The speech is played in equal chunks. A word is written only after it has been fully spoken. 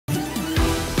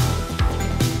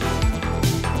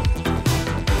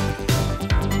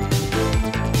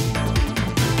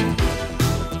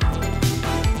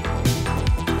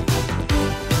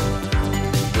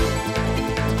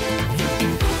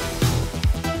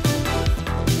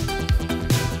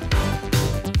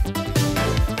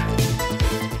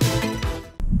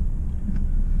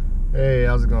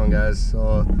how's it going, guys?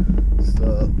 So it's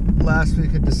the last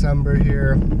week of December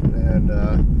here, and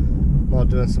I'm out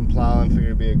doing some plowing. Figured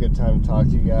it'd be a good time to talk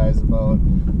to you guys about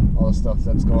all the stuff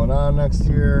that's going on next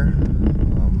year.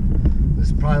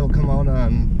 This probably will come out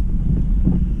on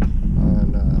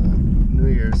New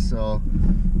Year's, so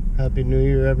Happy New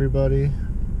Year, everybody,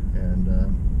 and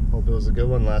hope it was a good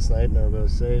one last night and everybody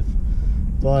was safe.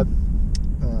 But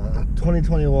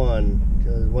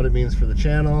 2021, what it means for the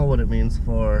channel, what it means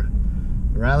for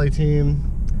the rally team.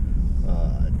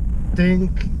 I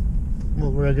think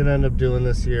what we're gonna end up doing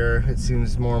this year, it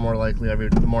seems more and more likely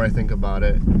the more I think about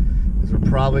it, is we're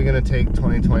probably gonna take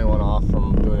 2021 off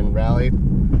from doing rally.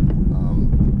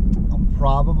 I'll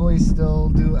probably still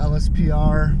do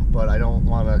LSPR, but I don't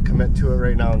want to commit to it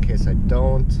right now in case I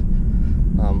don't.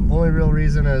 Only real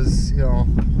reason is, you know,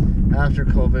 after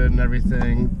COVID and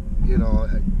everything, you know,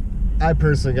 I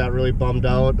personally got really bummed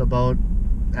out about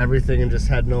everything and just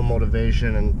had no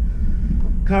motivation,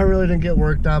 and car really didn't get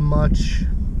worked on much,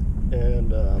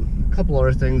 and a couple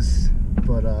other things.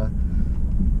 But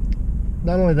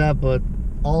not only that, but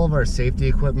all of our safety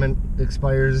equipment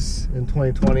expires in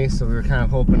 2020, so we were kind of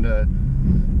hoping to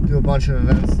do a bunch of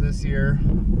events this year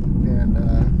and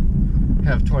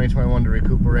have 2021 to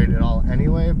recuperate it all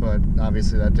anyway, but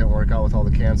obviously that didn't work out with all the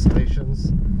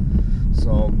cancellations.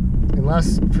 So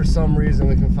unless for some reason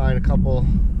we can find a couple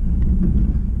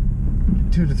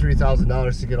 $2,000 to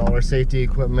 $3,000 to get all our safety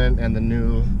equipment and the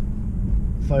new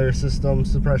fire system,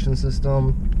 suppression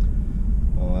system,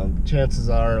 chances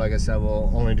are, like I said, we'll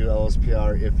only do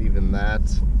LSPR, if even that.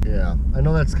 Yeah, I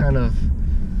know that's kind of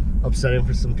upsetting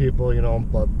for some people, you know,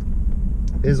 but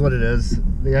it is what it is.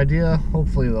 The idea,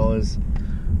 hopefully though, is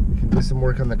we can do some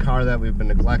work on the car that we've been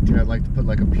neglecting. I'd like to put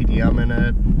like a PDM in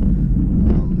it.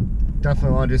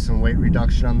 Definitely want to do some weight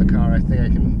reduction on the car. I think I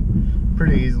can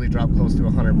pretty easily drop close to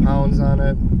 100 pounds on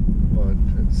it, but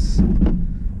it's,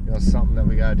 you know, something that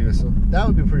we gotta do. So that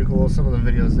would be pretty cool. Some of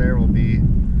the videos there will be,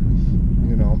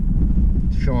 you know,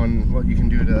 showing what you can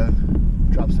do to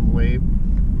drop some weight.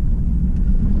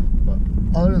 But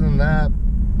other than that,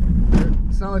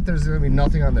 it's not like there's gonna be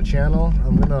nothing on the channel.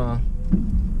 I'm gonna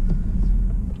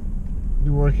be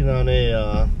working on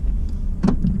a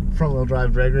front-wheel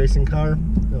drive drag racing car,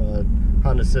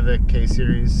 Honda Civic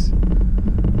K-Series,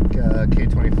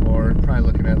 K24. Probably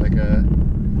looking at like a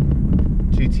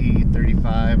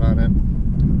GT35 on it.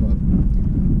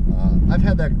 But I've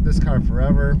had this car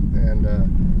forever, and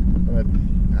what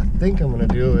I think I'm gonna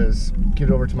do is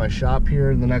get over to my shop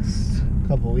here in the next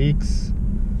couple weeks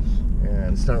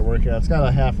and start working on it. It's got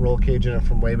a half roll cage in it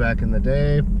from way back in the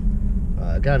day.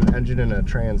 Got an engine and a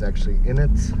trans actually in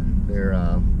it. They're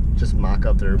just mock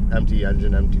up. They're empty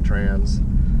engine, empty trans.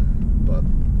 But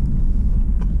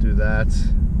do that.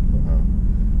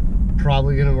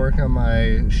 Probably gonna work on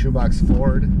my shoebox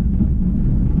Ford.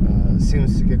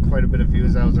 Seems to get quite a bit of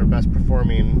views. That was our best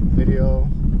performing video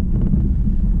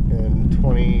in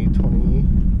 2020.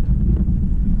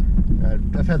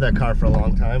 I've had that car for a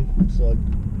long time, so I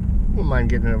wouldn't mind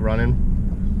getting it running.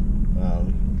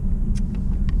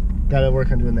 Got to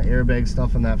work on doing the airbag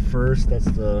stuff on that first. That's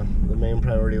the main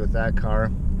priority with that car.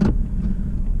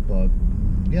 But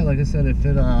yeah, like I said, if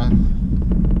it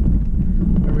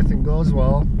everything goes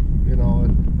well, you know,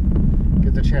 and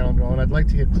get the channel growing, I'd like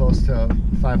to get close to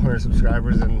 500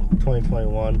 subscribers in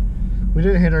 2021. We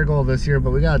didn't hit our goal this year,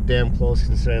 but we got damn close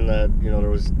considering that, you know, there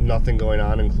was nothing going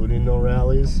on, including no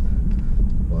rallies.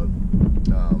 But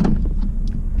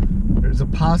there's a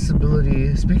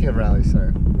possibility, speaking of rallies,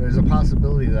 sorry, there's a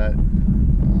possibility that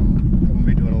I'm going to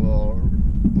be doing a little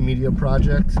media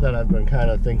project that I've been kind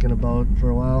of thinking about for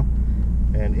a while.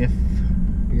 And if,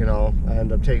 you know, I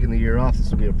end up taking the year off, this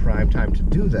will be a prime time to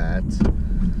do that.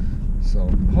 So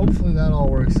hopefully that all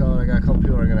works out. I got a couple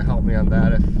people who are going to help me on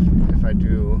that if I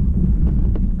do.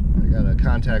 I got to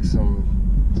contact some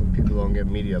people who don't get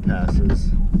media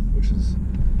passes, which is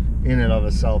in and of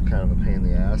itself kind of a pain in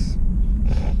the ass.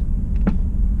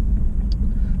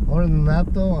 Other than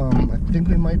that though, I think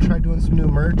we might try doing some new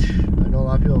merch. I know a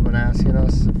lot of people have been asking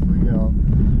us if we, you know,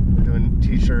 we're doing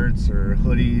t-shirts or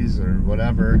hoodies or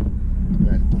whatever. And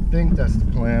I think that's the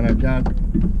plan. I've got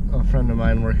a friend of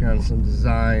mine working on some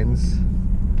designs.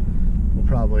 We'll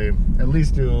probably at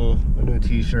least do a new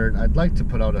t-shirt. I'd like to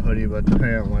put out a hoodie, but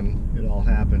depending on when it all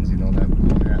happens, you know, that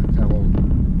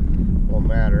won't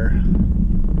matter.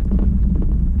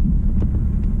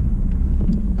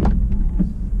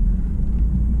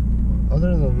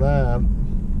 Other than that,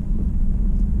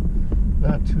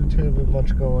 not too terribly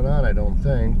much going on, I don't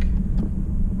think.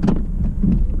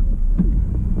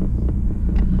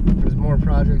 There's more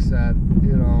projects that,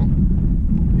 you know,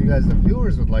 you guys, the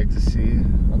viewers, would like to see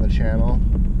on the channel,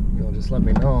 you know, just let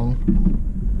me know.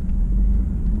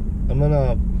 I'm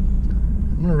gonna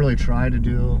really try to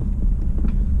do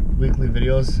weekly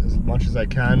videos as much as I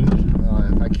can.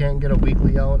 If I can't get a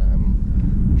weekly out,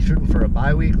 I'm shooting for a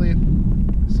bi-weekly.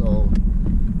 So,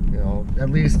 you know, at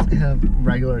least have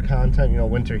regular content. You know,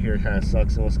 winter here kind of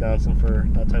sucks in Wisconsin for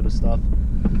that type of stuff.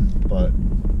 But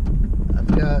I've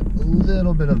got a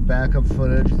little bit of backup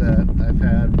footage that I've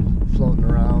had floating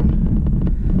around.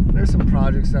 There's some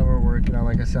projects that we're working on.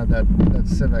 Like I said, that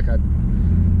Civic, I'd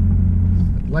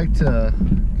like to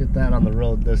get that on the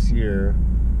road this year.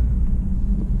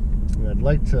 And I'd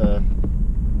like to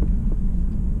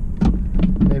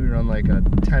maybe run like a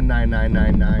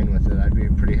 10.9999 with it. I'd be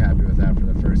pretty happy with that for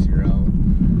the first year out,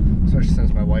 especially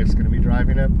since my wife's going to be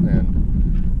driving it, and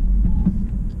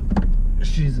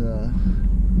she's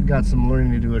got some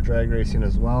learning to do with drag racing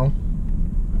as well.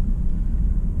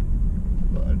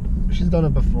 But she's done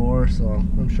it before, so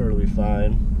I'm sure it'll be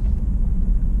fine.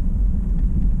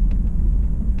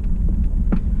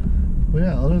 But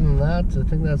yeah, other than that, I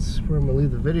think that's where I'm gonna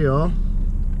leave the video.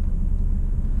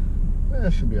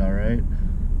 That should be alright.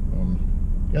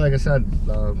 Yeah, like I said,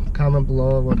 comment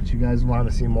below what you guys want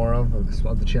to see more of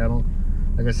about the channel.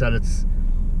 Like I said,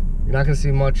 you're not gonna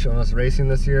see much of us racing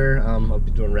this year. I'll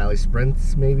be doing rally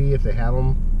sprints maybe if they have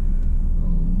them.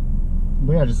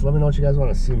 But yeah, just let me know what you guys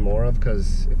want to see more of,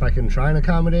 because if I can try and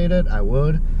accommodate it, I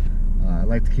would. I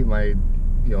like to keep my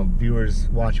viewers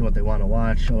watching what they want to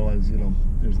watch. Otherwise,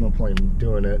 there's no point in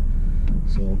doing it.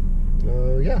 So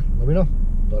yeah, let me know.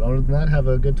 But other than that, have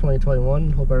a good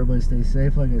 2021. Hope everybody stays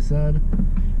safe, like I said.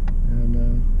 And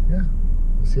yeah,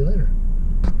 we'll see you later.